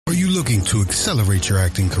looking to accelerate your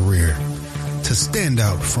acting career, to stand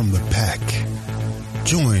out from the pack?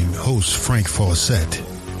 Join host Frank Fawcett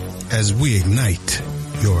as we ignite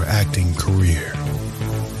your acting career.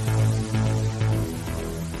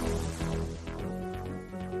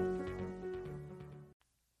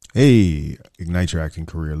 Hey, Ignite Your Acting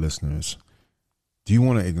Career listeners. Do you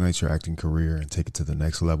want to ignite your acting career and take it to the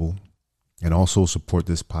next level and also support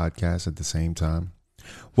this podcast at the same time?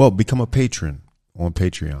 Well, become a patron on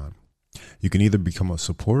Patreon. You can either become a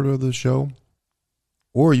supporter of the show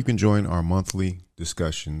or you can join our monthly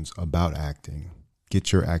discussions about acting.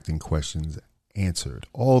 Get your acting questions answered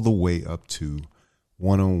all the way up to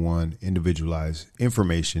one-on-one individualized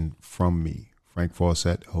information from me, Frank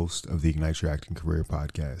Fawcett, host of the Ignite Your Acting Career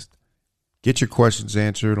podcast. Get your questions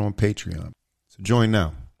answered on Patreon. So join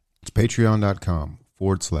now. It's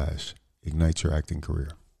patreon.com/Ignite Your Acting Career.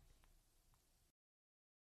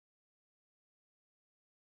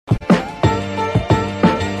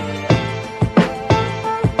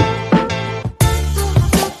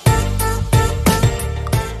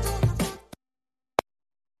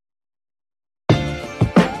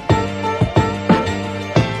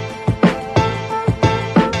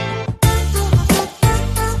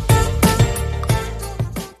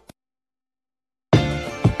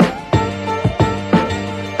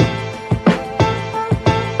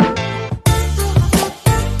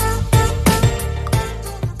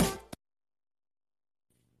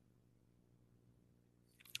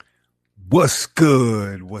 What's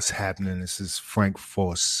good? What's happening? This is Frank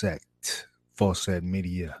Fawcett, Fawcett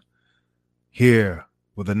Media, here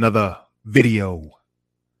with another video.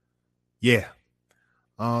 Yeah.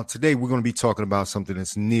 Today we're going to be talking about something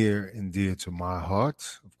that's near and dear to my heart,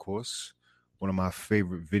 of course, one of my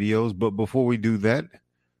favorite videos. But before we do that,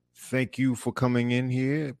 thank you for coming in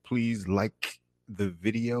here. Please like the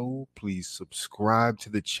video. Please subscribe to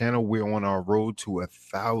the channel. We're on our road to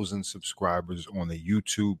 1,000 subscribers on the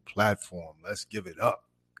YouTube platform. Let's give it up.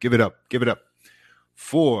 Give it up. Give it up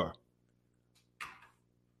for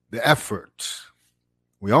the effort.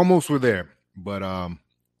 We almost were there, but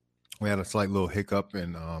we had a slight little hiccup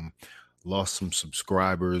and lost some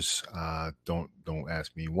subscribers. Don't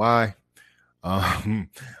ask me why.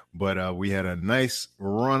 But we had a nice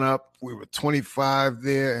run up. We were 25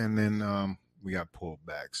 there, and then we got pulled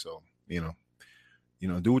back. So, you know,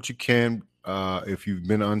 do what you can. If you've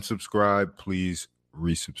been unsubscribed, please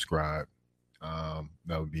resubscribe.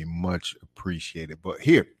 That would be much appreciated. But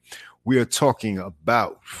here we are talking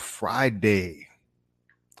about Friday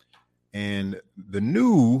and the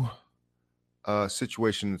new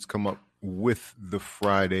situation that's come up with the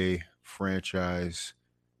Friday franchise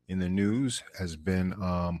in the news has been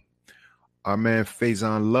our man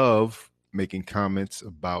Faizon Love making comments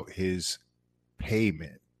about his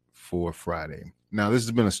payment for Friday. Now, this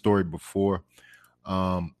has been a story before.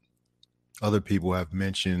 Other people have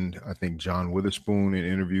mentioned, I think John Witherspoon in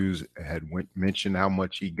interviews had mentioned how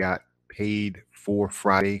much he got paid for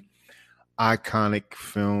Friday. Iconic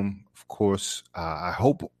film, of course. I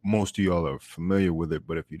hope most of y'all are familiar with it,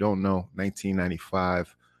 but if you don't know,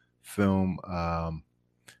 1995 film,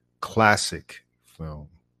 classic film.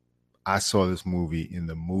 I saw this movie in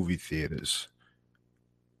the movie theaters.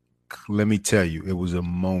 Let me tell you, it was a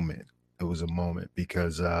moment. It was a moment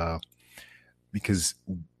because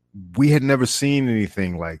we had never seen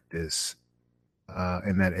anything like this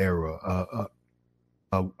in that era.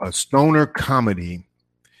 A stoner comedy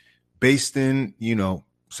based in,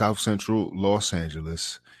 South Central Los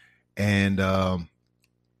Angeles, and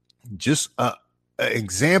just an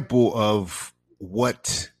example of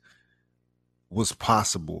what was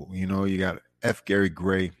possible. You got F. Gary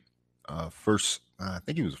Gray, I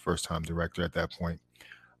think he was a first-time director at that point,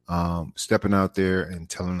 stepping out there and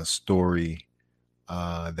telling a story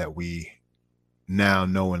that we now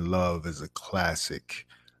know and love as a classic.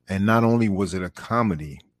 And not only was it a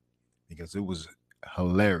comedy, because it was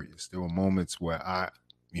hilarious. There were moments where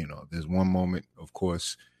there's one moment, of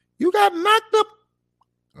course, you got knocked up.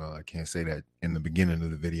 Well, I can't say that in the beginning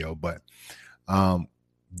of the video, but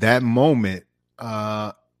that moment,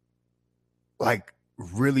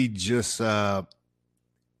 really just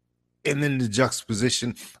and then the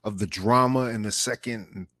juxtaposition of the drama in the second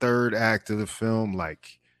and third act of the film,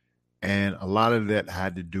 and a lot of that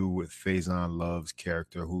had to do with Faizon Love's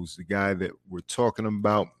character, who's the guy that we're talking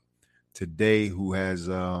about today, who has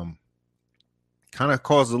kind of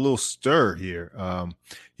caused a little stir here.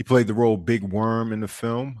 He played the role Big Worm in the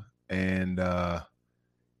film, and let's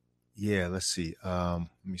see. Let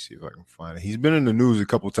me see if I can find it. He's been in the news a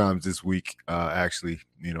couple times this week, actually,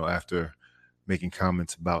 after making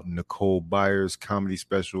comments about Nicole Byers' comedy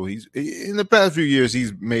special. He's in the past few years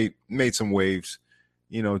he's made some waves,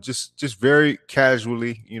 just very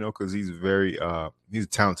casually, because he's he's a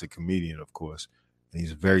talented comedian, of course, and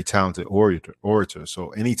he's a very talented orator. So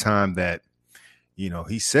anytime that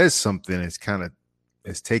he says something,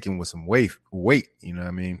 it's taken with some weight. You know what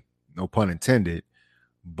I mean? No pun intended.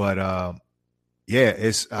 But yeah,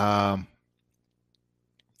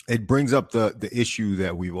 it brings up the issue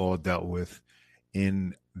that we've all dealt with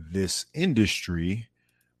in this industry,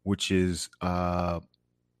 which is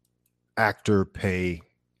actor pay,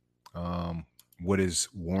 what is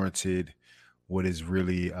warranted, what is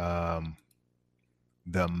really the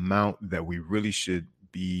amount that we really should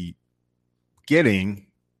be getting,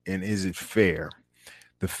 and is it fair?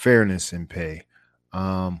 The fairness in pay.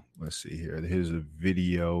 Let's see here. Here's a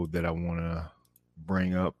video that I want to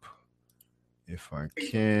bring up if I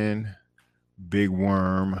can. Big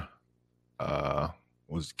Worm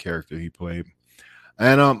was the character he played.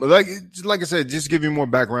 And like I said, just to give you more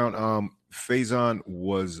background, Faison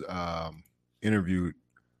was interviewed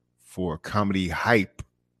for Comedy Hype,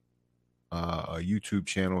 a YouTube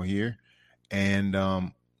channel here. And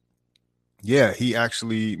yeah, he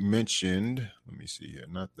actually mentioned, let me see here,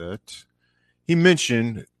 not that. He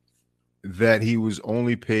mentioned that he was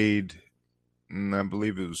only paid, I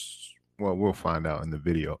believe it was, well, we'll find out in the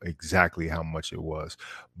video exactly how much it was.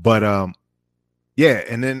 But yeah,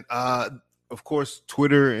 and then of course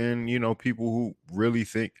Twitter and people who really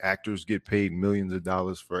think actors get paid millions of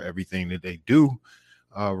dollars for everything that they do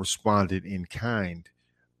responded in kind.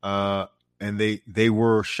 And they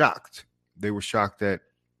were shocked. They were shocked at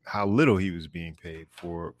how little he was being paid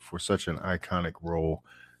for such an iconic role,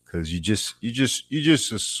 because you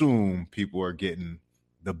just assume people are getting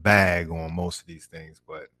the bag on most of these things.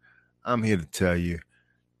 But I'm here to tell you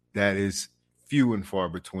that is few and far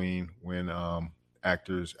between when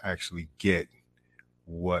actors actually get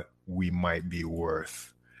what we might be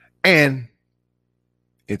worth. And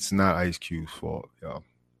it's not Ice Cube's fault, y'all.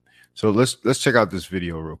 So let's check out this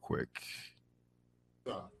video real quick.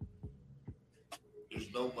 There's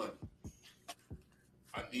no money.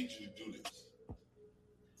 I need you to do this.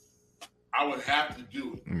 I would have to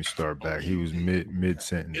do it. Let me start back. He was mid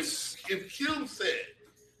sentence. If Cube said,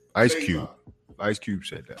 Ice Cube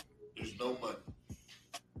said that. There's no money.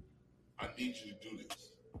 I need you to do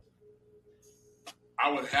this. I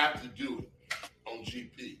would have to do it on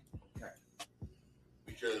GP. Okay.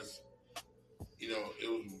 Because, it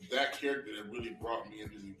was that character that really brought me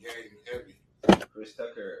into the game heavy. Chris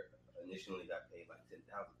Tucker initially got paid like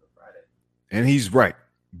 $10,000 for Friday. And he's right.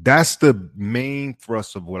 That's the main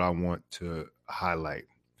thrust of what I want to highlight,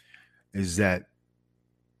 is that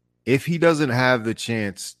if he doesn't have the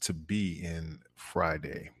chance to be in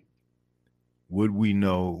Friday, would we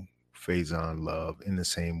know Faison Love in the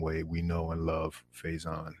same way we know and love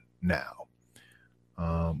Faison now?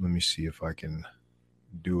 Let me see if I can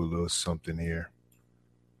do a little something here.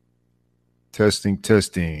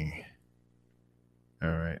 Testing. All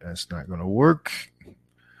right, that's not going to work.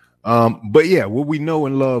 But yeah, will we know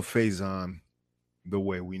and love Faison the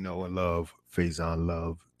way we know and love Faison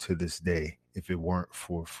Love to this day if it weren't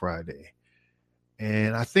for Friday?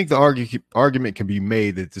 And I think the argument can be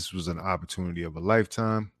made that this was an opportunity of a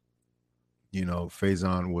lifetime.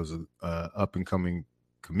 Faison was an up-and-coming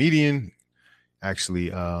comedian.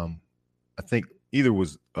 Actually, I think either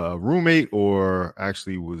was a roommate or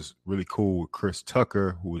actually was really cool with Chris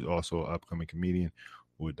Tucker, who was also an upcoming comedian,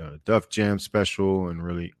 who had done a Def Jam special and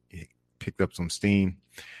really picked up some steam.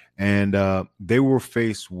 And they were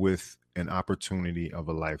faced with an opportunity of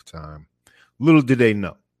a lifetime. Little did they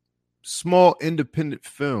know. Small independent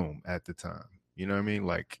film at the time. You know what I mean?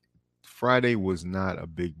 Like, Friday was not a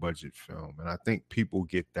big budget film. And I think people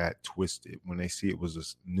get that twisted when they see it was a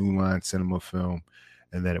New Line Cinema film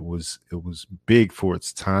and that it was big for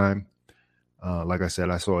its time. Like I said,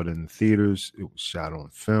 I saw it in the theaters. It was shot on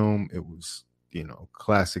film. It was,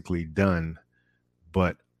 classically done,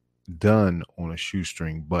 but done on a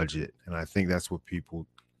shoestring budget. And I think that's what people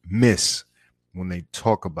miss when they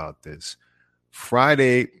talk about this.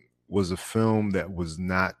 Friday was a film that was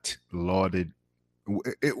not lauded.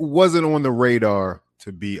 It wasn't on the radar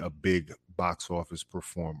to be a big box office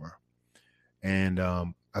performer. And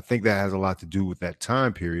I think that has a lot to do with that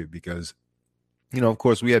time period because, of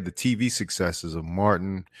course, we had the TV successes of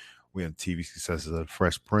Martin. We had TV successes of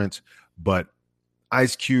Fresh Prince. But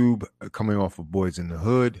Ice Cube, coming off of Boys in the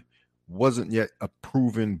Hood, wasn't yet a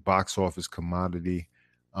proven box office commodity.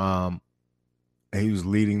 He was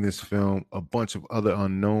leading this film. A bunch of other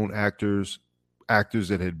unknown actors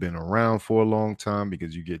that had been around for a long time,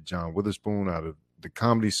 because you get John Witherspoon out of the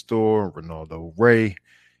Comedy Store, Ronaldo Ray.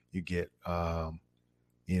 You get what's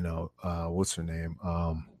her name?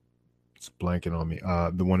 It's blanking on me.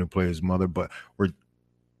 The one who plays his mother, but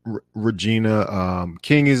Regina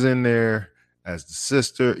King is in there as the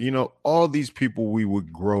sister. You know, all these people we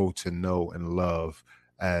would grow to know and love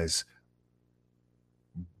as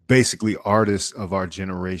basically artists of our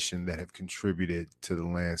generation that have contributed to the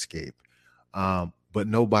landscape. But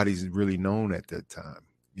nobody's really known at that time,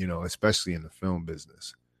 you know, especially in the film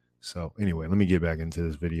business. So anyway, let me get back into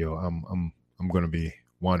this video. I'm going to be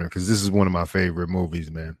wondering because this is one of my favorite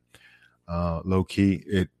movies, man. Low key,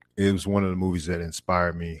 it was one of the movies that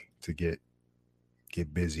inspired me to get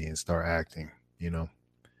busy and start acting, you know.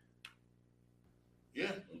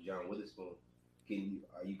 Yeah. And John Witherspoon,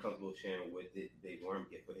 are you comfortable sharing what did Big Worm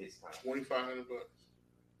get for his time? $2,500.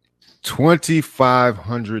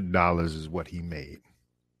 $2,500 is what he made.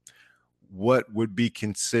 What would be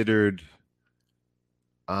considered,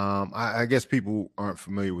 I guess people aren't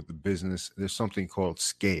familiar with the business. There's something called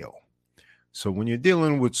scale. So when you're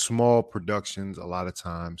dealing with small productions, a lot of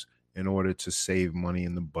times in order to save money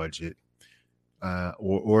in the budget,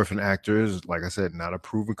 or if an actor is, like I said, not a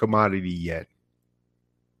proven commodity yet,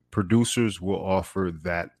 producers will offer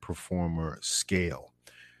that performer scale.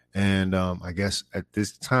 And I guess at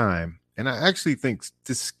this time, and I actually think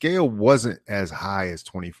the scale wasn't as high as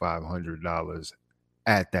 $2,500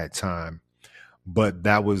 at that time, but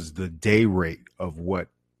that was the day rate of what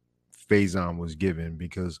Faison was given,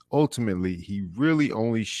 because ultimately he really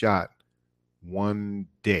only shot one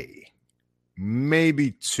day,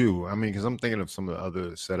 maybe two. I mean, because I'm thinking of some of the other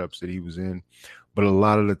setups that he was in, but a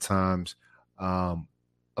lot of the times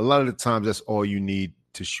that's all you need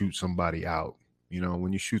to shoot somebody out. You know,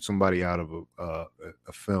 when you shoot somebody out of a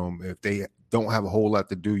film, if they don't have a whole lot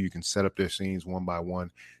to do, you can set up their scenes one by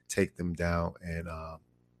one, take them down, and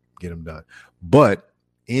get them done. But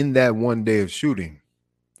in that one day of shooting,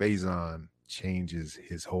 Faison changes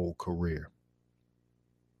his whole career.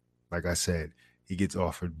 Like I said, he gets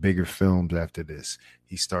offered bigger films after this.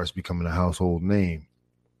 He starts becoming a household name,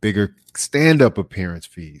 bigger stand-up appearance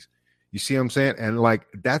fees. You see what I'm saying? And like,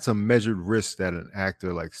 that's a measured risk that an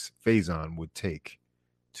actor like Faison would take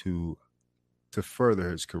to further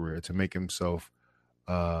his career, to make himself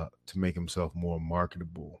more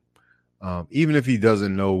marketable. Even if he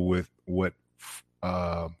doesn't know with what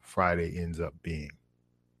Friday ends up being.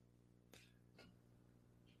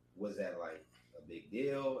 Was that like a big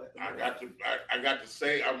deal? I got to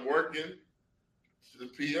say I'm working to the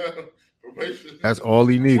PM probation. That's all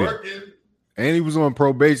he needed. Working. And he was on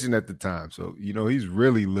probation at the time. So, you know, he's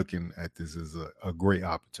really looking at this as a great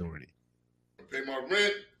opportunity. Pay my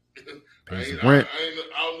rent. I ain't out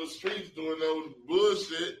on the streets doing no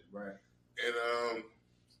bullshit. Right. And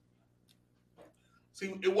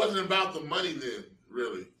see, it wasn't about the money then,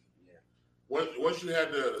 really. Yeah. Once you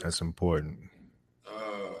had that's important.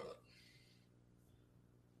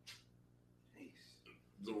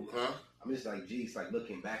 I'm just like, geez, like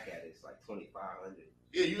looking back at it, it's like 2,500.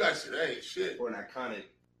 Yeah, you guys said that ain't shit. For an iconic.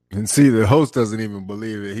 And see, the host doesn't even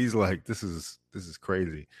believe it. He's like, this is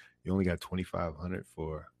crazy. You only got 2,500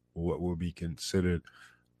 for what will be considered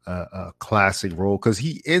a classic role, because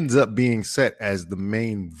he ends up being set as the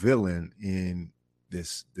main villain in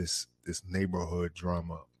this neighborhood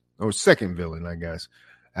drama, or second villain, I guess,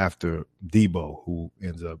 after Debo, who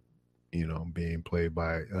ends up, you know, being played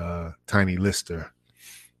by Tiny Lister.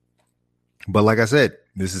 But like I said,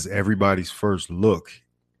 this is everybody's first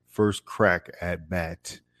crack at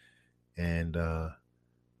bat. And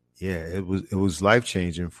yeah, it was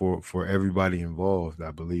life-changing for everybody involved, I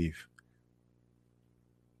believe.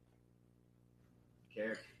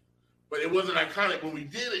 But it wasn't iconic when we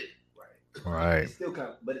did it. Right. It's still kind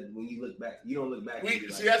of, but when you look back, you don't look back.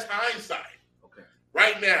 See, that's hindsight. Okay.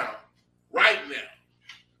 Right now,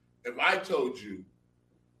 if I told you,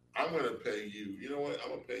 I'm going to pay you, you know what? I'm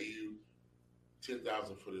going to pay you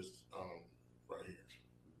 $10,000 for this right here.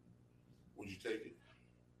 Would you take it?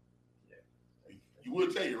 Yeah. You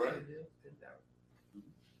would take it, right? Now,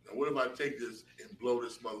 what if I take this and blow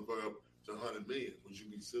this motherfucker up to 100 million? Would you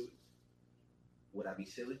be silly? Would I be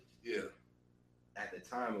silly? Yeah. At the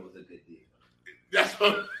time, it was a good deal. That's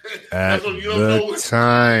what you don't know what's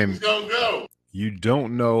time. Gonna go. You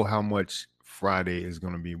don't know how much Friday is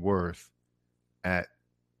going to be worth at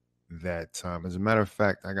that time. As a matter of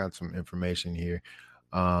fact, I got some information here.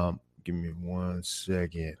 Give me 1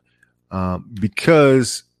 second.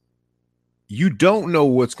 Because you don't know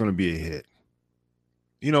what's going to be a hit.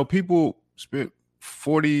 You know, people spent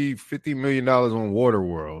 $40-50 million on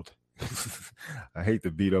Waterworld. I hate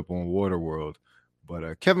to beat up on Waterworld, but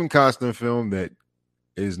a Kevin Costner film that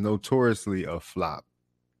is notoriously a flop.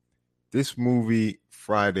 This movie,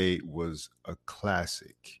 Friday, was a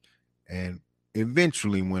classic and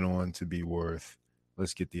eventually went on to be worth,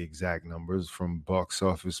 let's get the exact numbers from Box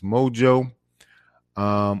Office Mojo.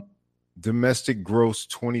 Um, Domestic gross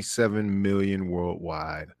 27 million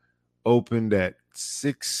worldwide, opened at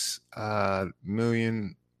 6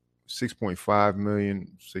 million, 6.5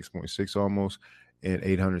 million, 6.6 almost, in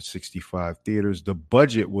 865 theaters. The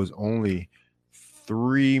budget was only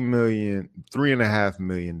 $3.5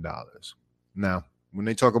 million. Now, when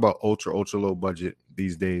they talk about ultra low budget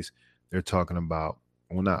these days, they're talking about,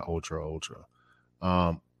 well, not ultra.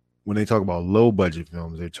 When they talk about low budget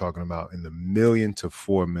films, they're talking about in the million to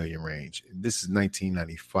 4 million range. This is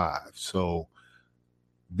 1995, so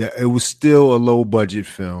it was still a low budget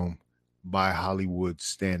film by Hollywood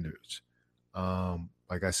standards.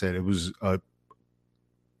 Like I said, it was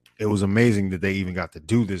amazing that they even got to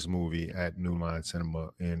do this movie at New Line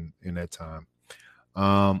Cinema in that time.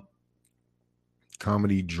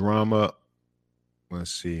 Comedy drama.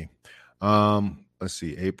 Let's see.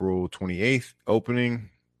 April 28th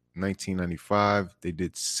opening, 1995. They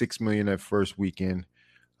did 6 million that first weekend,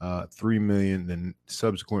 3 million then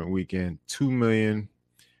subsequent weekend, 2 million,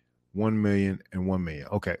 1 million, and 1 million.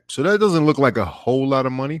 Okay, so that doesn't look like a whole lot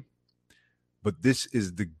of money, but this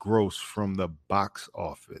is the gross from the box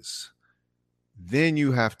office. Then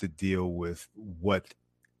you have to deal with what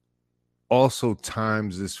also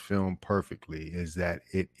times this film perfectly, is that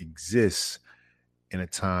it exists in a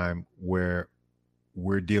time where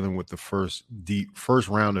we're dealing with the first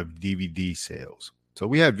round of DVD sales. So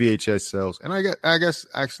we had VHS sales, and I guess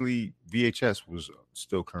actually VHS was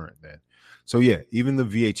still current then. So yeah, even the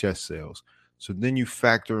VHS sales. So then you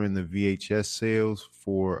factor in the VHS sales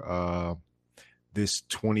for this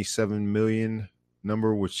 27 million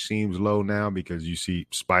number, which seems low now because you see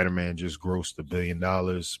Spider-Man just grossed $1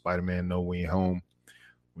 billion. Spider-Man No Way Home,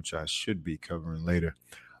 which I should be covering later.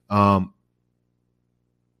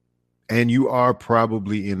 And you are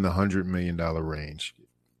probably in the $100 million range.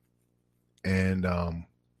 And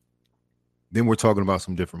then we're talking about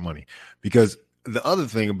some different money. Because the other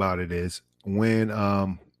thing about it is when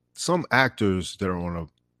some actors that are on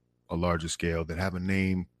a larger scale that have a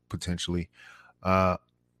name potentially,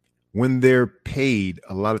 when they're paid,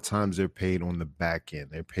 a lot of times they're paid on the back end.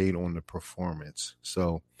 They're paid on the performance.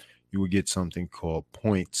 So you would get something called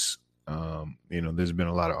points. There's been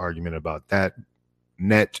a lot of argument about that.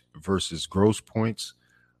 Net versus gross points.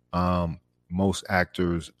 Most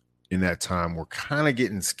actors in that time were kind of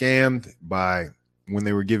getting scammed by when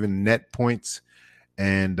they were given net points.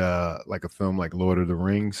 And like a film like Lord of the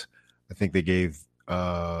Rings, I think they gave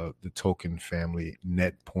the Tolkien family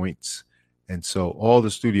net points. And so all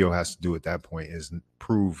the studio has to do at that point is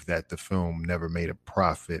prove that the film never made a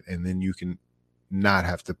profit, and then you can not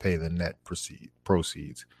have to pay the net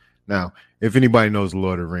proceeds. Now, if anybody knows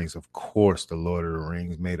Lord of the Rings, of course, the Lord of the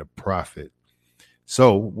Rings made a profit.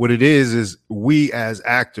 So what it is we as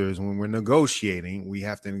actors, when we're negotiating, we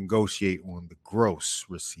have to negotiate on the gross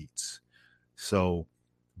receipts. So,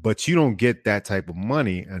 but you don't get that type of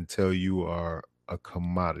money until you are a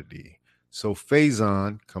commodity. So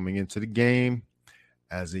Faison coming into the game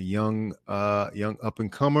as a young up and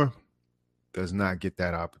comer does not get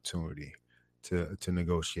that opportunity to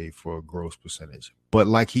negotiate for a gross percentage. But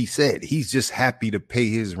like he said, he's just happy to pay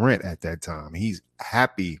his rent at that time. He's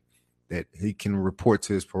happy that he can report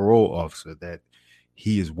to his parole officer that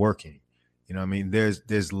he is working. You know what I mean?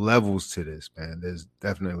 There's levels to this, man. There's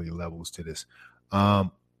definitely levels to this.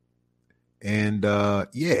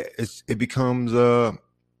 It becomes a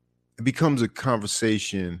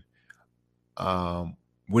conversation.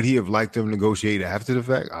 Would he have liked them to negotiate after the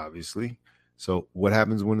fact? Obviously. So what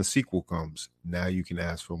happens when the sequel comes? Now you can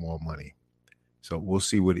ask for more money. So we'll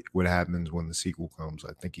see what happens when the sequel comes.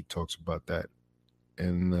 I think he talks about that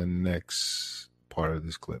in the next part of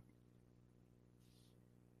this clip.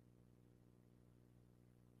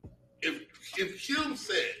 If Hume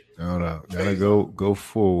said, hold on, gotta go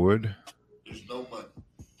forward. There's no money.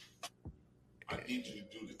 I need you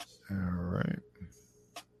to do this. All right.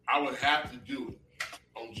 I would have to do it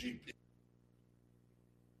on GP.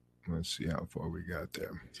 Let's see how far we got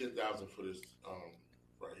there. 10,000 for this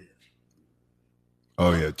right here.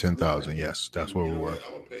 Oh yeah, 10,000. Yes, that's where we were. I'm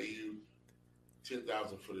gonna pay you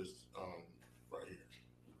 10,000 for this right here.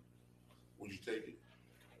 Would you take it?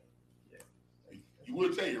 Yeah. You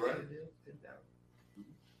would take it, right? 10,000.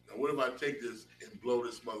 Now, what if I take this and blow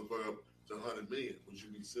this motherfucker up to 100 million? Would you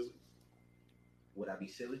be silly? Would I be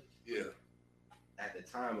silly? Yeah. At the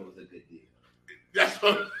time, it was a good deal. That's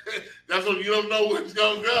what you don't know where it's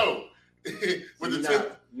gonna go. With the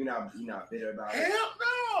So you're not bitter about it.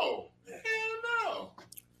 hell no.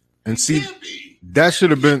 And He see, can't be. that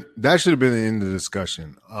should have been the end of the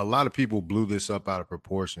discussion. A lot of people blew this up out of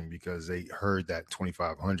proportion because they heard that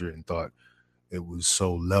 2,500 and thought it was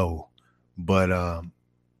so low. But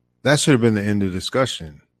that should have been the end of the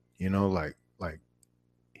discussion. You know, like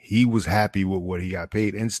he was happy with what he got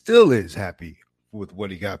paid and still is happy with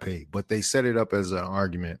what he got paid. But they set it up as an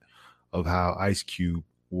argument of how Ice Cube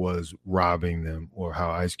was robbing them or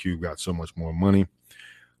how Ice Cube got so much more money.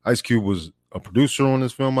 Ice Cube was a producer on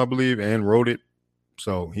this film, I believe, and wrote it.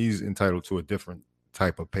 So he's entitled to a different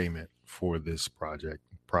type of payment for this project,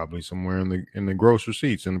 probably somewhere in the gross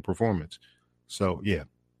receipts in the performance. So yeah.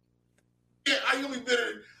 Yeah, I gonna be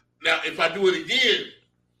bitter. Now, if I do it again,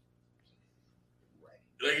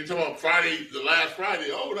 like you're talking about Friday, the last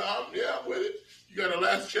Friday, I'm with it. You got a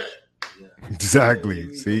last check. Yeah.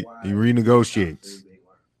 Exactly. See, he renegotiates.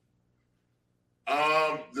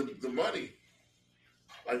 The money.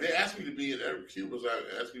 Like they asked me to be in every Cubans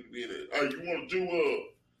asked me to be in it. Oh, you want to do a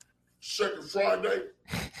second Friday?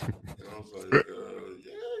 And I was like,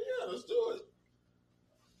 yeah, let's do it.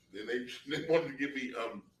 Then they wanted to give me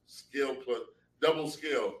scale plus double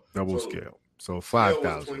scale. Double scale. So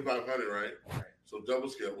 5,000. 2,500, right? So double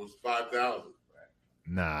scale was 5,000.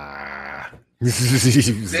 Nah.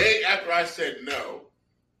 The day after I said no,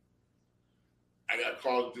 I got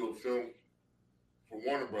called to do a film for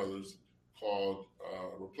Warner Brothers called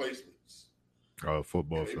Replacements. Oh, a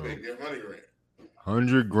football They film. paid me $100,000.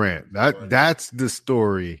 $100,000. That's the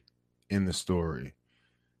story in the story.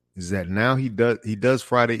 Is that now he does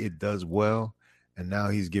Friday, it does well, and now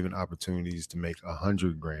he's given opportunities to make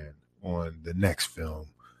 $100,000 on the next film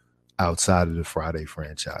outside of the Friday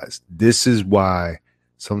franchise. This is why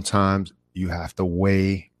sometimes you have to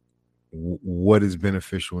weigh what is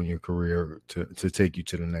beneficial in your career to take you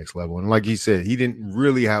to the next level. And like he said, he didn't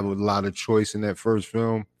really have a lot of choice in that first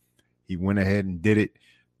film. He went ahead and did it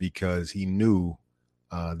because he knew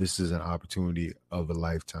this is an opportunity of a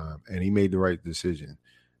lifetime, and he made the right decision.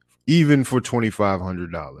 Even for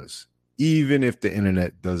 $2,500, even if the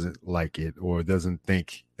internet doesn't like it or doesn't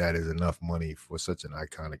think that is enough money for such an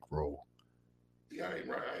iconic role. Yeah, I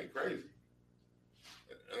ain't crazy.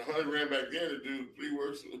 And $100,000 back then to do 3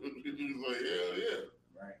 works, he was like, hell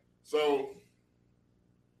yeah. Right. So,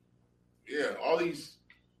 yeah, all these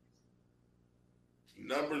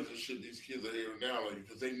numbers and shit these kids are hearing now, like,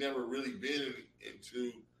 because they never really been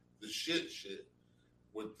into the shit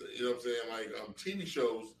with the, you know what I'm saying? Like TV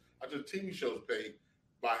shows, TV shows pay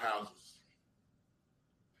buy houses.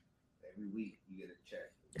 Every week you get a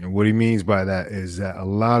check. And what he means by that is that a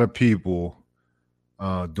lot of people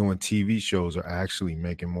doing TV shows are actually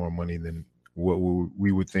making more money than what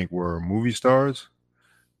we would think were movie stars.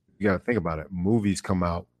 You got to think about it. Movies come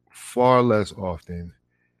out far less often,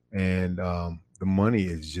 and the money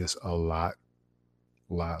is just a lot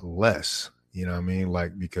less. You know what I mean?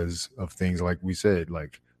 Like, because of things like we said,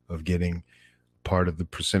 like of getting part of the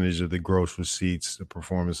percentage of the gross receipts, the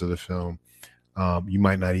performance of the film. You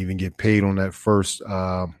might not even get paid on that first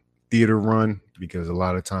theater run, because a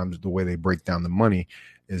lot of times the way they break down the money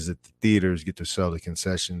is that the theaters get to sell the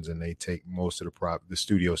concessions and they take most of the profit. The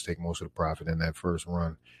studios take most of the profit in that first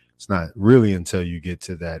run. It's not really until you get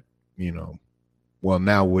to that, well,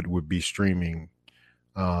 now what would be streaming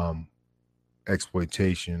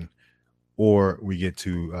exploitation, or we get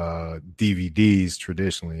to DVDs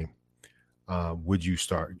traditionally, would you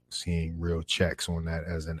start seeing real checks on that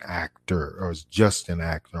as an actor or as just an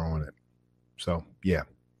actor on it. So yeah,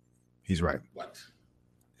 he's right. What?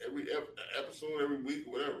 Every episode, every week,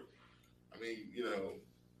 whatever. I mean,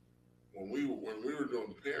 when we were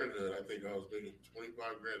doing Parenthood, I think I was making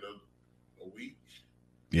 $25,000 a week.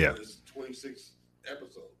 Yeah, it's 26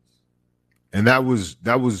 episodes. And that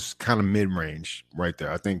was kind of mid-range right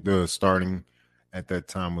there. I think the starting at that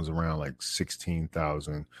time was around like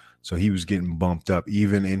 16,000. So he was getting bumped up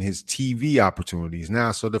even in his TV opportunities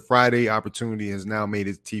now. So the Friday opportunity has now made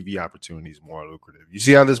his TV opportunities more lucrative. You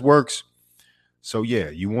see how this works? So yeah,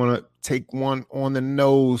 you want to take one on the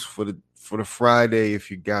nose for the Friday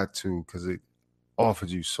if you got to, because it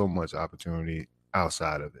offers you so much opportunity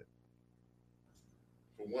outside of it.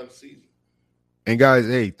 For one season. And guys,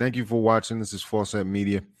 hey, thank you for watching. This is Fawcett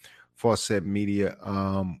Media. Fawcett Media.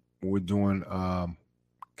 We're doing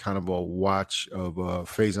kind of a watch of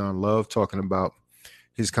Faison Love talking about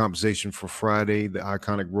his compensation for Friday, the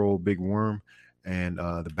iconic role Big Worm, and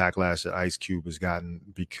the backlash that Ice Cube has gotten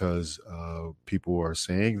because people are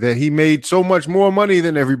saying that he made so much more money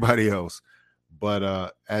than everybody else.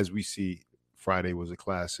 But as we see, Friday was a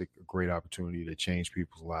classic, a great opportunity to change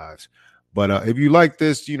people's lives. But if you like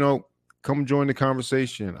this, come join the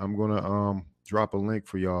conversation. I'm gonna drop a link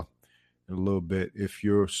for y'all in a little bit if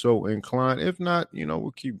you're so inclined. If not,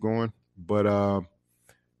 we'll keep going. But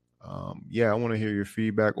yeah, I want to hear your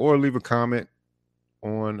feedback or leave a comment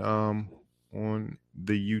on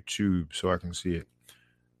the YouTube so I can see it.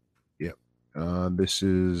 Yep. This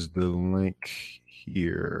is the link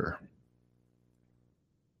here.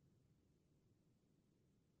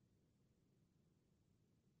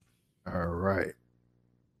 All right.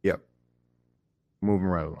 Yep. Moving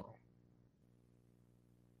right along.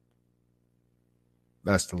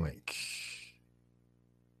 That's the link.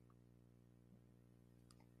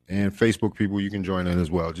 And Facebook people, you can join in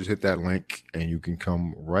as well. Just hit that link and you can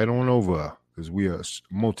come right on over because we are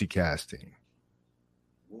multicasting.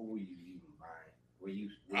 What were you even buying?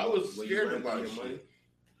 I was scared about shit.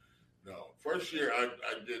 No, first year I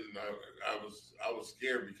didn't. I was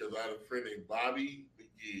scared because I had a friend named Bobby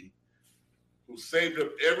McGee who saved up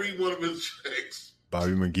every one of his checks.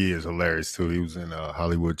 Bobby McGee is hilarious too. He was in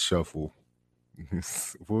Hollywood Shuffle.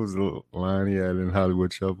 What was the line he had in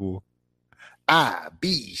Hollywood Shuffle? I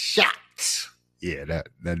be shocked. Yeah,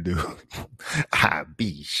 that dude. I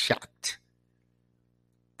be shocked.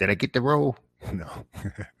 Did I get the role? No.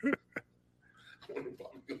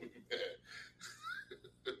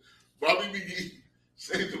 Bobby McGee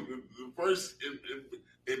saved the first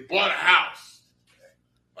and bought a house.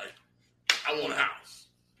 Like, I want a house.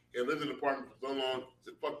 He lived in an apartment for so long.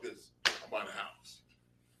 Said, fuck this. I'm buying a house.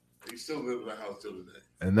 He still lives in the house till today.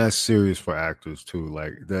 And that's serious for actors too.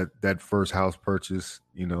 Like that first house purchase,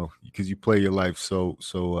 because you play your life so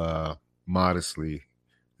modestly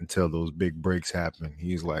until those big breaks happen.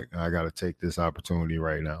 He's like, I got to take this opportunity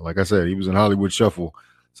right now. Like I said, he was in Hollywood Shuffle.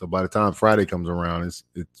 So by the time Friday comes around, it's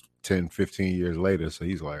 10, 15 years later. So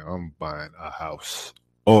he's like, I'm buying a house.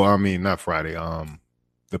 Oh, I mean, not Friday.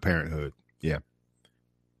 The Parenthood. Yeah.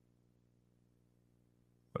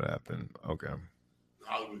 What happened? Okay.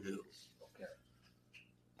 Hollywood Hills. Okay.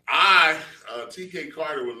 TK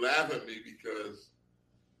Carter would laugh at me because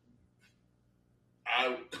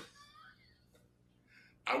I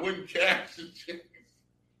wouldn't cash the checks.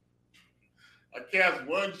 I cashed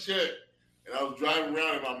one check, and I was driving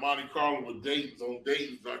around in my Monte Carlo with Dayton's on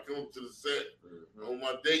Dayton's. I come up to the set on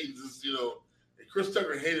my Dayton's, and Chris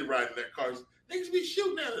Tucker hated riding that car. He said, niggas be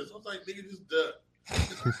shooting at us. I was like, nigga, just duck.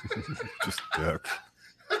 Just duck.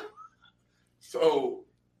 So,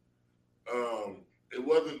 it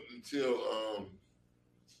wasn't until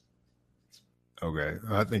okay,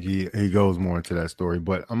 I think he goes more into that story,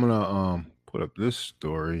 but I'm gonna put up this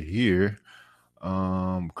story here,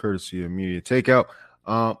 courtesy of Media Takeout.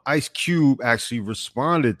 Ice Cube actually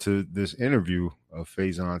responded to this interview of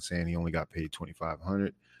Faison saying he only got paid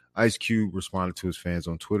 $2,500. Ice Cube responded to his fans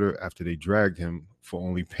on Twitter after they dragged him for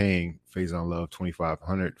only paying Faison Love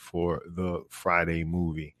 $2,500 for the Friday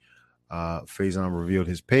movie. Faison revealed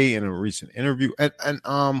his pay in a recent interview, and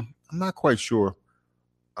I'm not quite sure.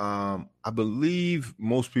 I believe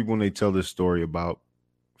most people, when they tell this story about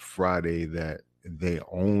Friday, that they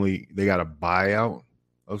got a buyout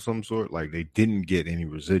of some sort, like they didn't get any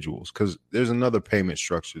residuals, because there's another payment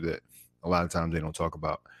structure that a lot of times they don't talk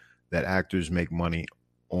about, that actors make money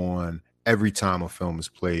on every time a film is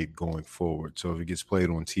played going forward. So if it gets played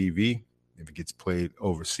on TV, if it gets played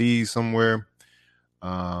overseas somewhere,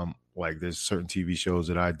 like there's certain TV shows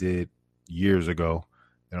that I did years ago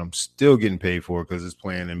that I'm still getting paid for because it's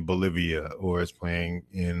playing in Bolivia or it's playing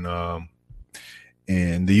in the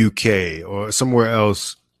UK or somewhere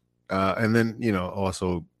else. And then,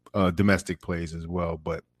 also domestic plays as well.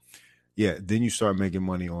 But yeah, then you start making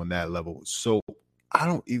money on that level. So I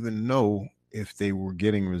don't even know if they were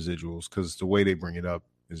getting residuals, because the way they bring it up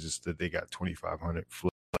is just that they got $2,500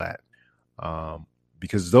 flat.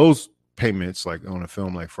 Because those payments, like on a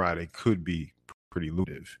film like Friday, could be pretty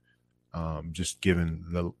lucrative, just given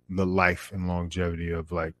the life and longevity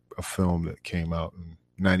of like a film that came out in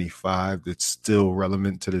 95 that's still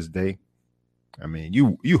relevant to this day. I mean,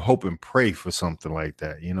 you hope and pray for something like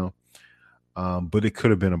that, but it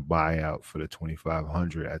could have been a buyout for the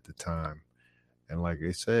 $2,500 at the time, and like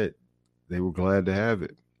I said, they were glad to have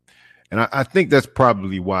it. And I think that's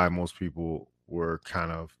probably why most people were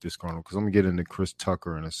kind of disgruntled, because I'm gonna get into Chris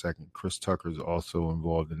Tucker in a second. Chris Tucker is also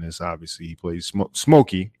involved in this. Obviously, he plays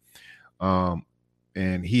Smokey,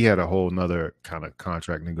 and he had a whole nother kind of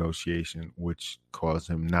contract negotiation, which caused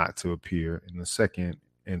him not to appear in the second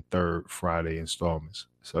and third Friday installments.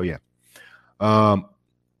 So yeah,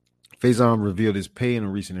 Faison revealed his pay in a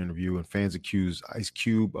recent interview, and fans accused Ice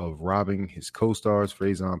Cube of robbing his co-stars.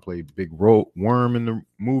 Faison played Big Worm in the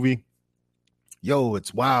movie. Yo,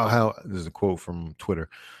 it's wild how this is a quote from Twitter.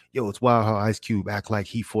 Yo, it's wild how Ice Cube act like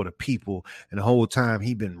he for the people, and the whole time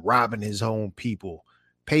he been robbing his own people.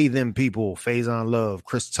 Pay them people. Faison Love,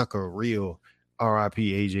 Chris Tucker, real.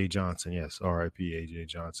 R.I.P. AJ Johnson. Yes, R.I.P. AJ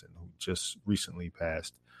Johnson, who just recently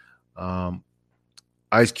passed.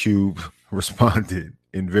 Ice Cube responded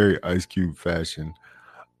in very Ice Cube fashion.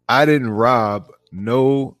 I didn't rob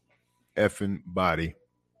no effing body.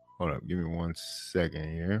 Hold up, give me 1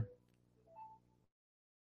 second here.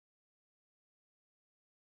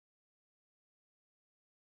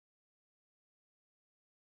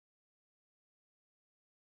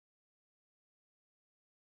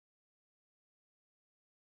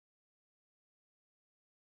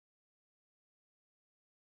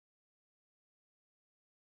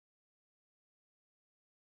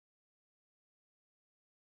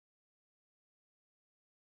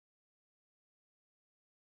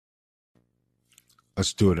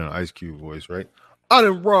 Let's do it in an Ice Cube voice, right? I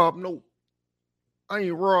didn't rob no. I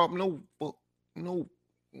ain't robbed no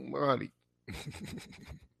body.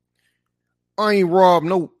 I ain't robbed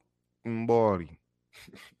no body.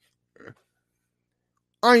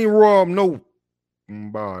 I ain't robbed no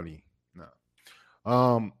body.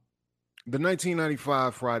 No. The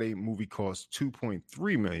 1995 Friday movie cost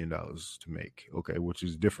 $2.3 million to make. Okay, which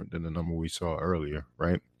is different than the number we saw earlier,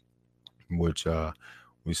 right? Which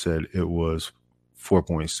we said it was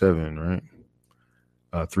 4.7, right?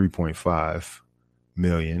 3.5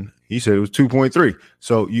 million. He said it was 2.3.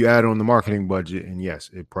 So you add on the marketing budget, and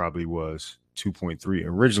yes, it probably was 2.3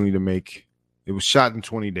 originally to make. It was shot in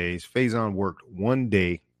 20 days. Faison worked 1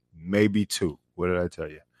 day, maybe 2. What did I tell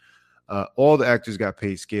you? All the actors got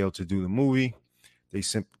paid scale to do the movie.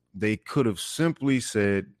 They could have simply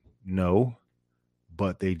said no,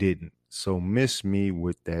 but they didn't. So miss me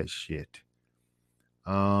with that shit.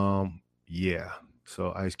 Yeah.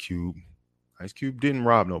 So Ice Cube didn't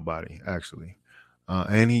rob nobody, actually.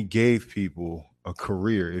 And he gave people a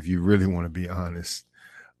career, if you really want to be honest.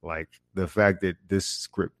 Like the fact that this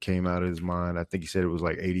script came out of his mind, I think he said it was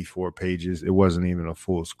like 84 pages. It wasn't even a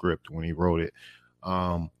full script when he wrote it.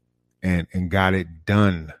 And got it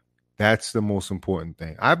done. That's the most important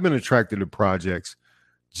thing. I've been attracted to projects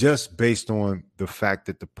just based on the fact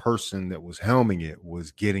that the person that was helming it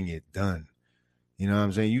was getting it done. You know what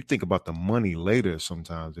I'm saying? You think about the money later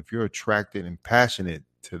sometimes. If you're attracted and passionate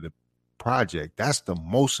to the project, that's the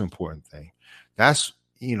most important thing. That's,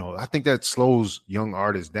 I think that slows young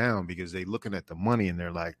artists down because they looking at the money and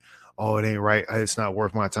they're like, oh, it ain't right. It's not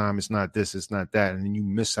worth my time. It's not this. It's not that. And then you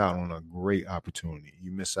miss out on a great opportunity.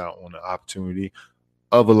 You miss out on the opportunity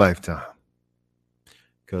of a lifetime.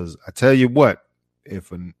 Because I tell you what,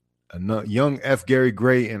 if a young F. Gary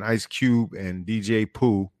Gray and Ice Cube and DJ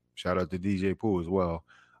Pooh, shout out to DJ Pooh as well,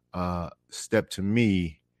 step to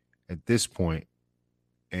me at this point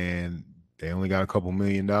and they only got a couple $1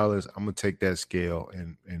 million, I'm going to take that scale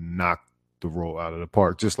and knock the roll out of the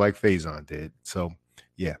park, just like Faison did. So,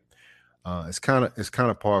 yeah. It's kind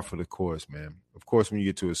of par for the course, man. Of course, when you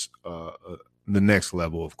get to the next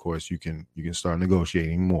level, of course, you can start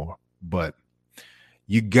negotiating more. But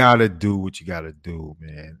you gotta do what you gotta do,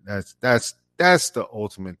 man. That's the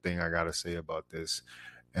ultimate thing I gotta say about this.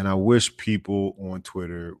 And I wish people on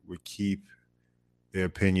Twitter would keep their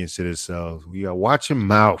opinions to themselves. We are watching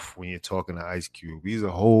mouth when you're talking to Ice Cube. He's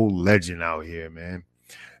a whole legend out here, man.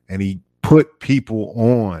 And he put people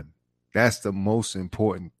on. That's the most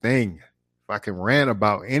important thing. If I can rant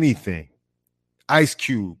about anything, Ice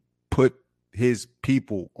Cube put his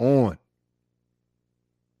people on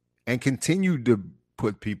and continue to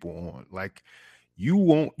put people on. Like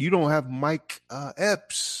you don't have Mike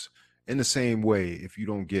Epps in the same way if you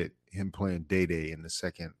don't get him playing Day in the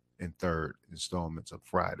second and third installments of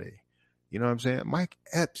Friday. You know what I'm saying? Mike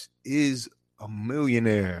Epps is a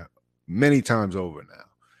millionaire many times over now,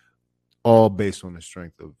 all based on the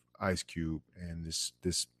strength of Ice Cube and this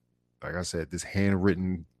like I said, this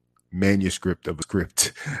handwritten manuscript of a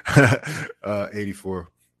script, 84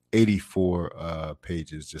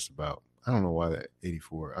 pages, just about. I don't know why that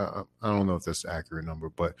 84. I don't know if that's the accurate number,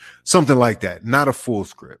 but something like that. Not a full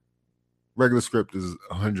script. Regular script is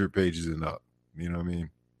 100 pages and up. You know what I mean?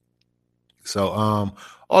 So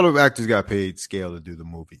all the actors got paid scale to do the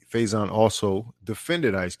movie. Faison also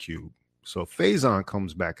defended Ice Cube. So Faison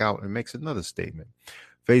comes back out and makes another statement.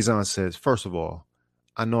 Faison says, first of all,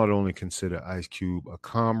 I not only consider Ice Cube a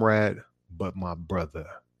comrade, but my brother,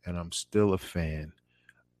 and I'm still a fan.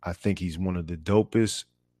 I think he's one of the dopest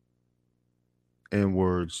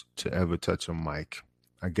N-words to ever touch a mic.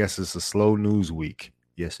 I guess it's a slow news week.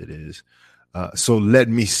 Yes, it is. So let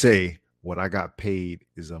me say what I got paid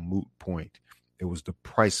is a moot point. It was the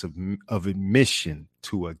price of admission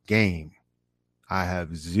to a game. I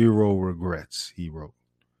have zero regrets, he wrote.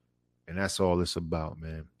 And that's all it's about,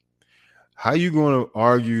 man. How you going to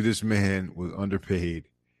argue this man was underpaid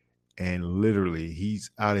and literally he's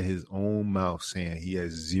out of his own mouth saying he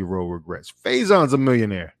has zero regrets? Faison's a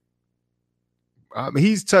millionaire. I mean,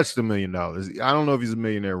 he's touched $1 million. I don't know if he's a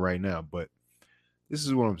millionaire right now, but this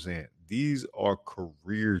is what I'm saying. These are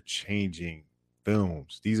career-changing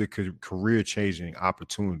films. These are career-changing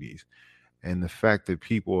opportunities. And the fact that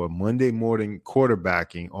people are Monday morning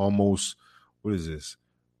quarterbacking almost, what is this?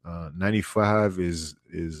 95 is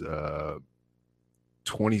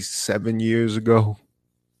 27 years ago.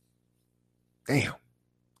 Damn.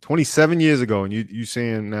 27 years ago. And you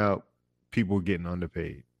saying now people are getting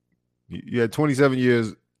underpaid. You had 27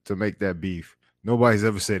 years to make that beef. Nobody's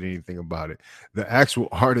ever said anything about it. The actual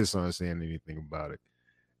artists aren't saying anything about it.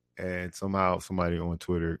 And somehow somebody on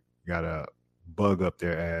Twitter got a bug up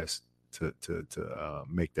their ass to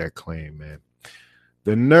make that claim, man.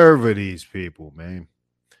 The nerve of these people, man.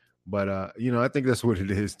 But, I think that's what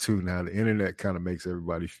it is, too. Now, the internet kind of makes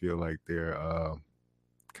everybody feel like they're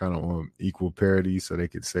kind of on equal parity so they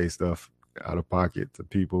could say stuff out of pocket to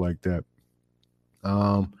people like that.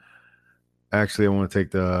 Actually, I want to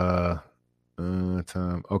take the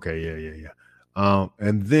time. Okay, yeah.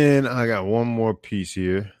 And then I got one more piece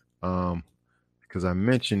here because I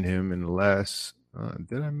mentioned him in the last.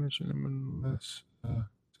 Did I mention him in the last?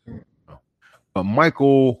 No. But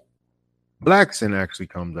Michael Blackson actually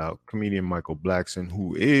comes out. Comedian Michael Blackson,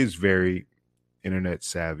 who is very internet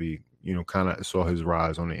savvy. Kind of saw his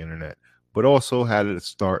rise on the internet, but also had a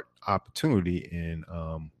start opportunity in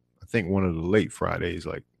I think one of the late Fridays,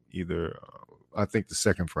 like either I think the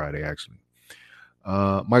second Friday actually.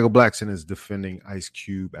 Michael Blackson is defending Ice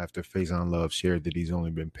Cube after Faizon Love shared that he's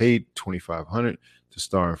only been paid $2,500 to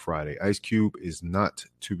star in Friday. Ice Cube is not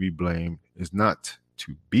to be blamed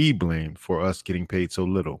for us getting paid so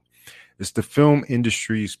little. It's the film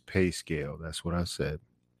industry's pay scale. That's what I said.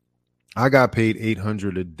 I got paid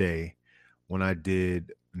 $800 a day when I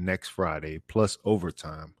did Next Friday plus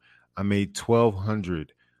overtime. I made $1,200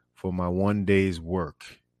 for my 1 day's work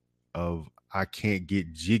of I can't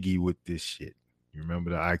get jiggy with this shit. You remember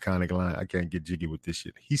the iconic line? I can't get jiggy with this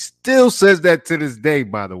shit. He still says that to this day,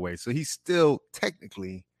 by the way. So he's still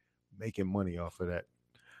technically making money off of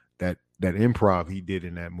that improv he did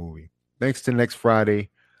in that movie. Thanks to Next Friday,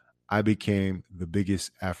 I became the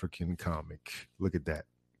biggest African comic. Look at that.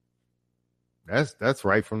 That's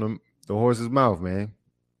right from the horse's mouth, man.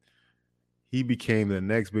 He became the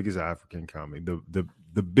next biggest African comic,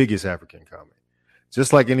 the biggest African comic.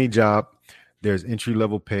 Just like any job, there's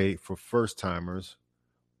entry-level pay for first-timers.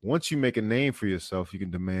 Once you make a name for yourself, you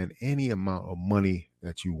can demand any amount of money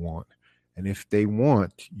that you want. And if they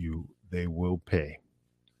want you, they will pay.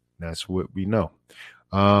 That's what we know.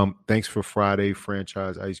 Thanks for Friday,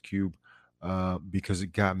 franchise Ice Cube, because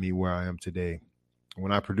it got me where I am today.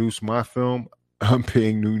 When I produce my film, I'm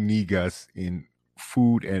paying new niggas in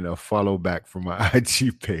food and a follow back from my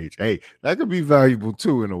IG page. Hey, that could be valuable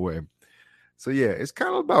too in a way. So yeah, it's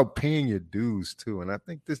kind of about paying your dues too. And I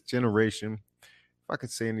think this generation, if I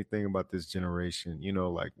could say anything about this generation,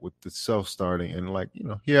 like with the self-starting and like,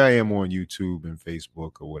 here I am on YouTube and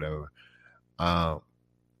Facebook or whatever. I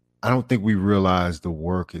don't think we realize the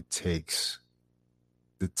work it takes,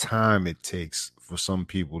 the time it takes for some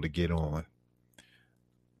people to get on.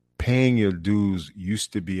 Paying your dues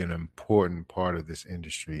used to be an important part of this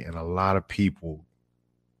industry, and a lot of people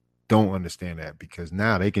don't understand that because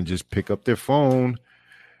now they can just pick up their phone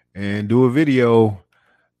and do a video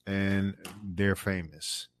and they're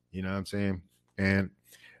famous. You know what I'm saying? And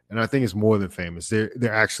I think it's more than famous.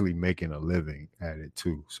 They're actually making a living at it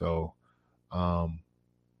too. So I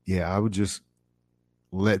would just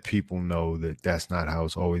let people know that that's not how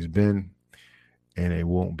it's always been, and it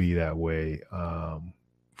won't be that way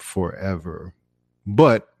forever.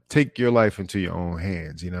 But take your life into your own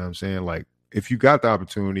hands. You know what I'm saying? Like, if you got the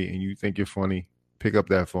opportunity and you think you're funny, pick up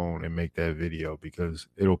that phone and make that video because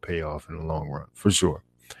it'll pay off in the long run for sure.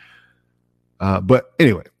 But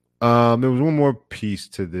anyway, there was one more piece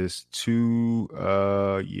to this too.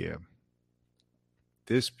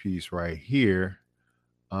 This piece right here.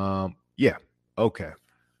 Okay.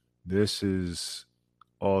 This is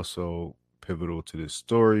also pivotal to this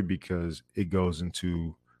story because it goes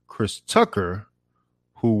into Chris Tucker,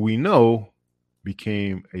 who we know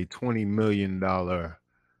became a $20 million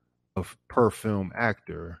per film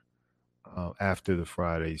actor after the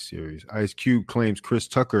Friday series. Ice Cube claims Chris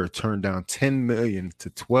Tucker turned down $10 million to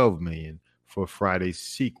 $12 million for Friday's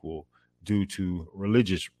sequel due to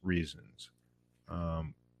religious reasons.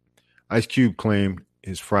 Ice Cube claimed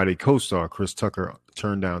his Friday co-star Chris Tucker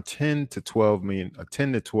turned down a $10 to $12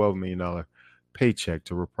 million paycheck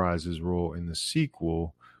to reprise his role in the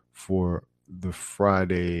sequel for the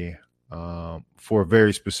Friday for a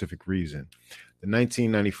very specific reason. The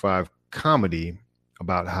 1995 comedy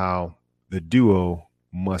about how the duo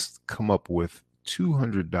must come up with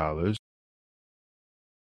 $200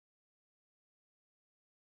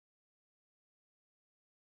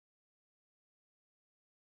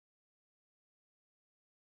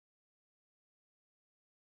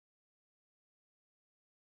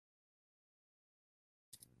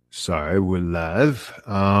 Sorry, we're live.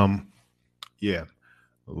 Yeah, I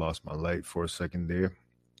lost my light for a second there.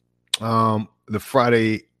 The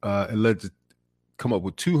Friday, it led to come up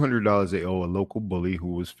with $200 they owe a local bully who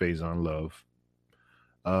was Faison Love.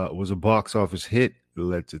 It was a box office hit. It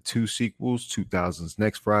led to two sequels, 2000's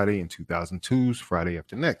Next Friday and 2002's Friday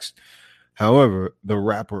After Next. However, the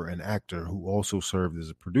rapper and actor who also served as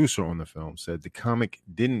a producer on the film said the comic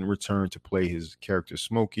didn't return to play his character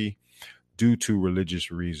Smokey due to religious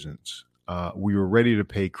reasons. We were ready to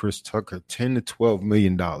pay Chris Tucker $10 to $12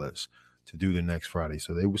 million to do the Next Friday.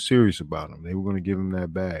 So they were serious about him. They were going to give him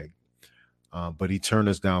that bag. But he turned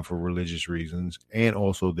us down for religious reasons, and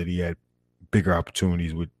also that he had bigger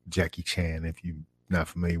opportunities with Jackie Chan, if you're not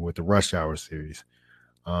familiar with the Rush Hour series.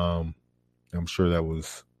 I'm sure that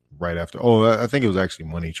was right after. Oh, I think it was actually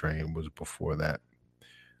Money Train was before that.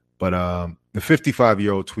 But the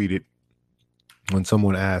 55-year-old tweeted when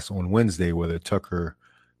someone asked on Wednesday whether Tucker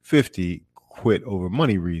 50 quit over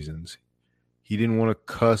money reasons. He didn't want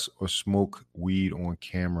to cuss or smoke weed on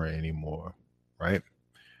camera anymore, right?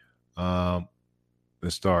 The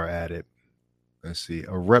Star added, let's see,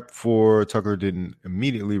 a rep for Tucker didn't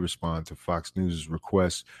immediately respond to Fox News'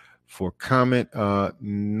 request for comment.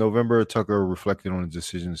 November, Tucker reflected on his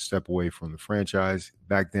decision to step away from the franchise.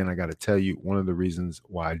 Back then, I got to tell you, one of the reasons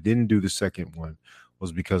why I didn't do the second one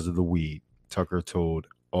was because of the weed, Tucker told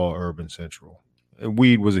All Urban Central.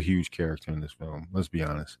 Weed was a huge character in this film, let's be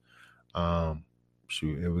honest.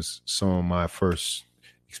 It was some of my first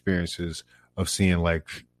experiences of seeing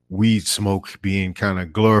like weed smoke being kind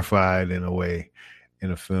of glorified in a way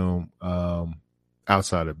in a film,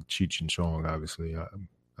 outside of Cheech and Chong. Obviously,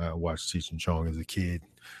 I watched Cheech and Chong as a kid.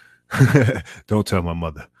 Don't tell my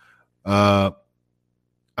mother. I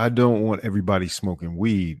don't want everybody smoking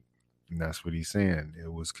weed, and that's what he's saying.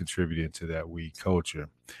 It was contributing to that weed culture.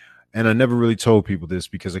 And I never really told people this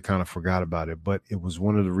because I kind of forgot about it, but it was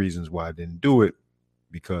one of the reasons why I didn't do it,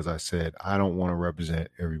 because I said, I don't want to represent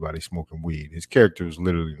everybody smoking weed. His character was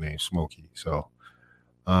literally named Smokey. So,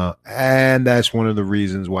 and that's one of the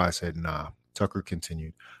reasons why I said, nah. Tucker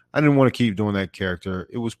continued. I didn't want to keep doing that character.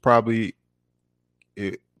 It probably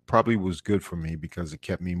was good for me because it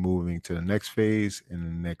kept me moving to the next phase and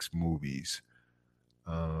the next movies.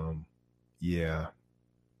 Yeah.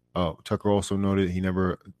 Oh, Tucker also noted he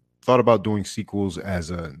never thought about doing sequels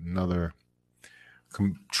as another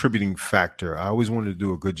contributing factor. I always wanted to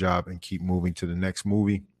do a good job and keep moving to the next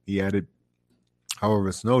movie, he added. However,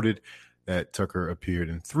 it's noted that Tucker appeared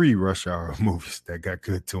in 3 Rush Hour movies that got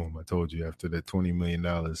good to him. I told you, after that $20 million,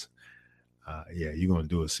 yeah, you're going to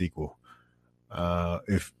do a sequel,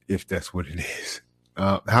 if that's what it is.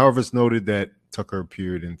 However, it's noted that Tucker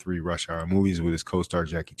appeared in 3 Rush Hour movies with his co-star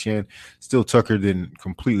Jackie Chan. Still, Tucker didn't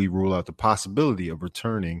completely rule out the possibility of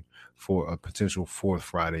returning for a potential 4th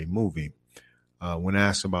Friday movie. When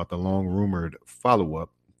asked about the long-rumored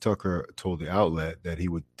follow-up, Tucker told the outlet that he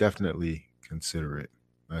would definitely consider it.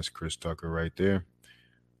 That's Chris Tucker right there.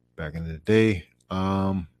 Back in the day.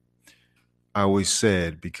 I always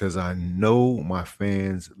said, because I know my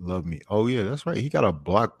fans love me. Oh, yeah, that's right. He got a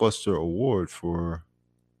Blockbuster award for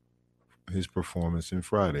his performance in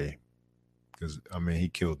Friday. Because, I mean, he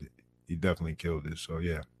killed it. He definitely killed it. So,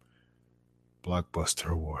 yeah.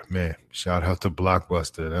 Blockbuster award. Man, shout out to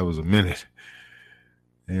Blockbuster. That was a minute.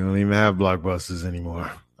 They don't even have Blockbusters anymore.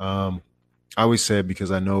 I always said,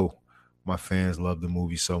 because I know my fans love the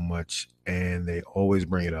movie so much and they always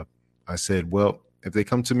bring it up. I said, well, if they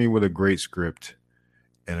come to me with a great script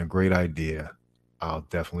and a great idea, I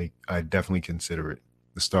definitely consider it.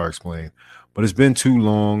 The Star explained. But it's been too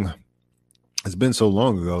long. It's been so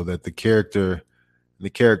long ago that the character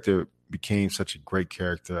became such a great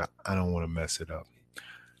character. I don't want to mess it up.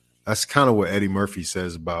 That's kind of what Eddie Murphy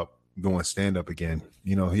says about going stand-up again.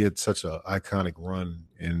 You know, he had such an iconic run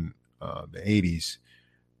in the 80s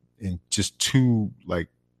in just 2 like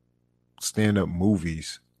stand-up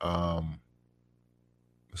movies.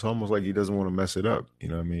 It's almost like he doesn't want to mess it up. You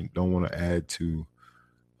know what I mean? Don't want to add to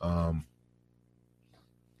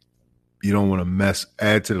you don't want to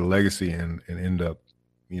add to the legacy and end up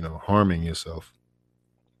harming yourself.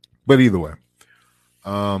 But either way,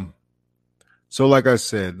 so like I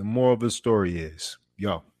said, the moral of the story is,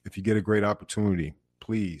 if you get a great opportunity,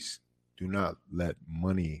 please do not let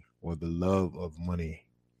money or the love of money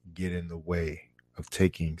get in the way of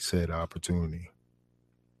taking said opportunity.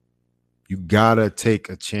 You gotta take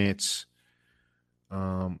a chance.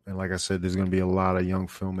 And like I said, there's gonna be a lot of young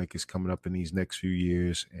filmmakers coming up in these next few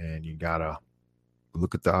years, and you gotta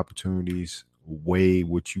look at the opportunities, weigh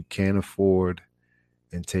what you can afford,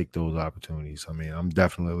 and take those opportunities. I mean, I'm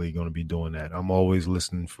definitely going to be doing that. I'm always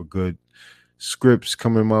listening for good scripts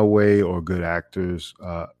coming my way or good actors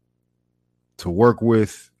to work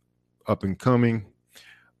with, up and coming,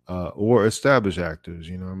 or established actors.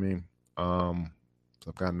 You know what I mean? So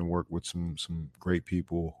I've gotten to work with some great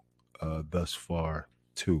people thus far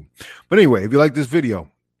too. But anyway, if you like this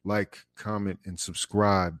video, like, comment, and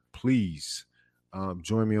subscribe. Please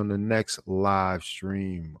join me on the next live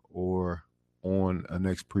stream or on a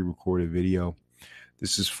next pre-recorded video.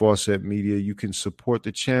 This is Fawcett Media. You can support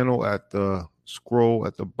the channel at the scroll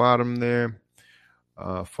at the bottom there.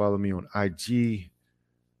 Follow me on IG.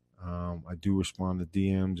 I do respond to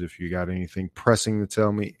DMs if you got anything pressing to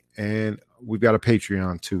tell me. And we've got a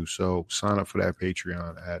Patreon too. So sign up for that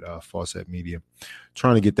Patreon at Fawcett Media.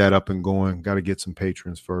 Trying to get that up and going. Got to get some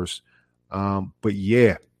patrons first. But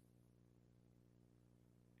yeah,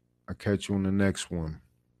 I'll catch you on the next one.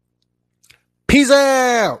 Peace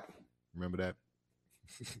out. Remember that?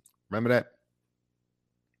 Remember that?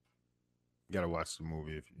 You gotta watch the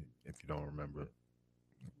movie if you don't remember.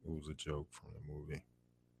 It was a joke from the movie.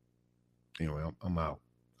 Anyway, I'm out.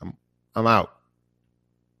 I'm out.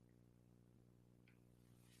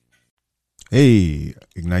 Hey,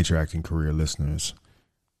 Ignite Your Acting Career listeners.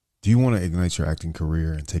 Do you want to ignite your acting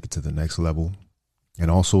career and take it to the next level and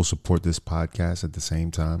also support this podcast at the same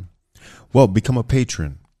time? Well, become a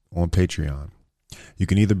patron on Patreon. You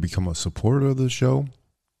can either become a supporter of the show,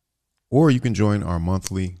 or you can join our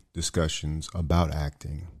monthly discussions about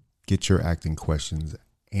acting. Get your acting questions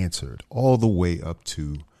answered, all the way up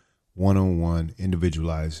to one-on-one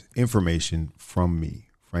individualized information from me,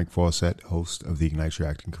 Frank Fawcett, host of the Ignite Your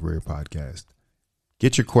Acting Career podcast.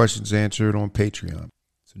 Get your questions answered on Patreon.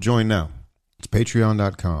 So join now. It's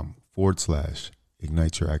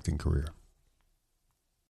patreon.com/Ignite Your Acting Career.